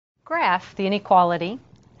Graph the inequality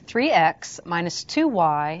 3x minus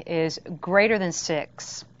 2y is greater than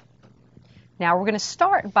 6. Now we're going to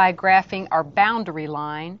start by graphing our boundary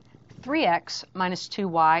line. 3x minus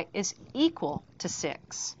 2y is equal to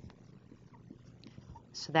 6.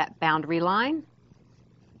 So that boundary line,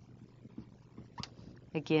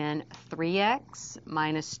 again, 3x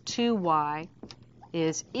minus 2y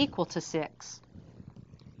is equal to 6.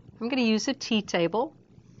 I'm going to use a t-table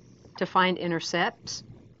to find intercepts.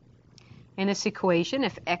 In this equation,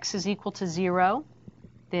 if x is equal to 0,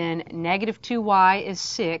 then negative 2y is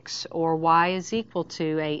 6, or y is equal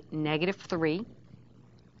to a negative 3.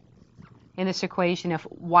 In this equation, if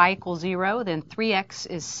y equals 0, then 3x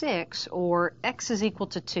is 6, or x is equal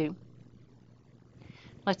to 2.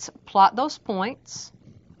 Let's plot those points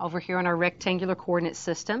over here on our rectangular coordinate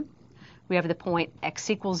system. We have the point x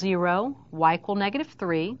equals 0, y equals negative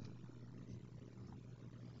 3.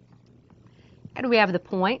 And we have the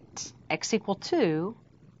point x equals 2,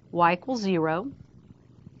 y equals 0.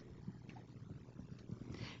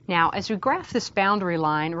 Now, as we graph this boundary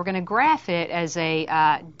line, we're going to graph it as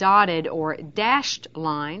a dotted or dashed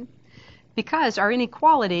line because our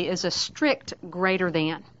inequality is a strict greater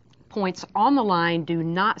than. Points on the line do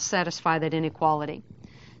not satisfy that inequality.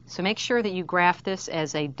 So make sure that you graph this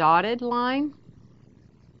as a dotted line.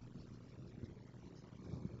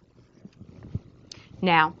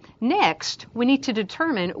 Now, next, we need to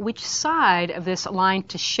determine which side of this line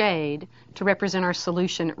to shade to represent our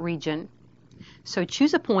solution region. So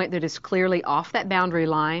choose a point that is clearly off that boundary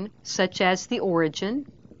line, such as the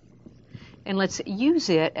origin, and let's use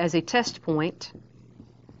it as a test point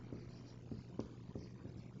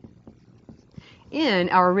in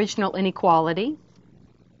our original inequality.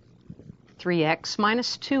 3x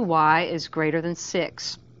minus 2y is greater than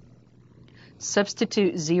 6.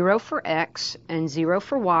 Substitute 0 for x and 0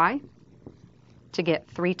 for y to get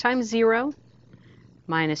 3 times 0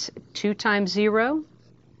 minus 2 times 0.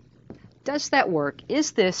 Does that work?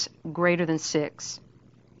 Is this greater than 6?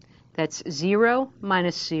 That's 0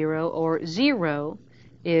 minus 0, or 0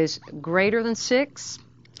 is greater than 6.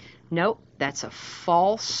 Nope, that's a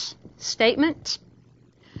false statement.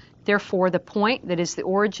 Therefore, the point that is the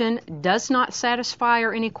origin does not satisfy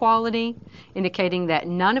our inequality, indicating that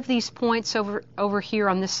none of these points over here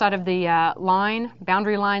on this side of the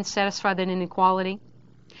boundary line, satisfy that inequality.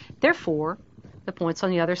 Therefore, the points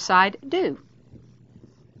on the other side do.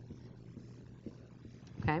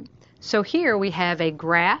 Okay. So here we have a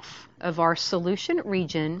graph of our solution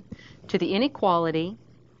region to the inequality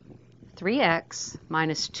 3x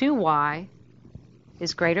minus 2y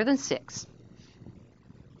is greater than 6.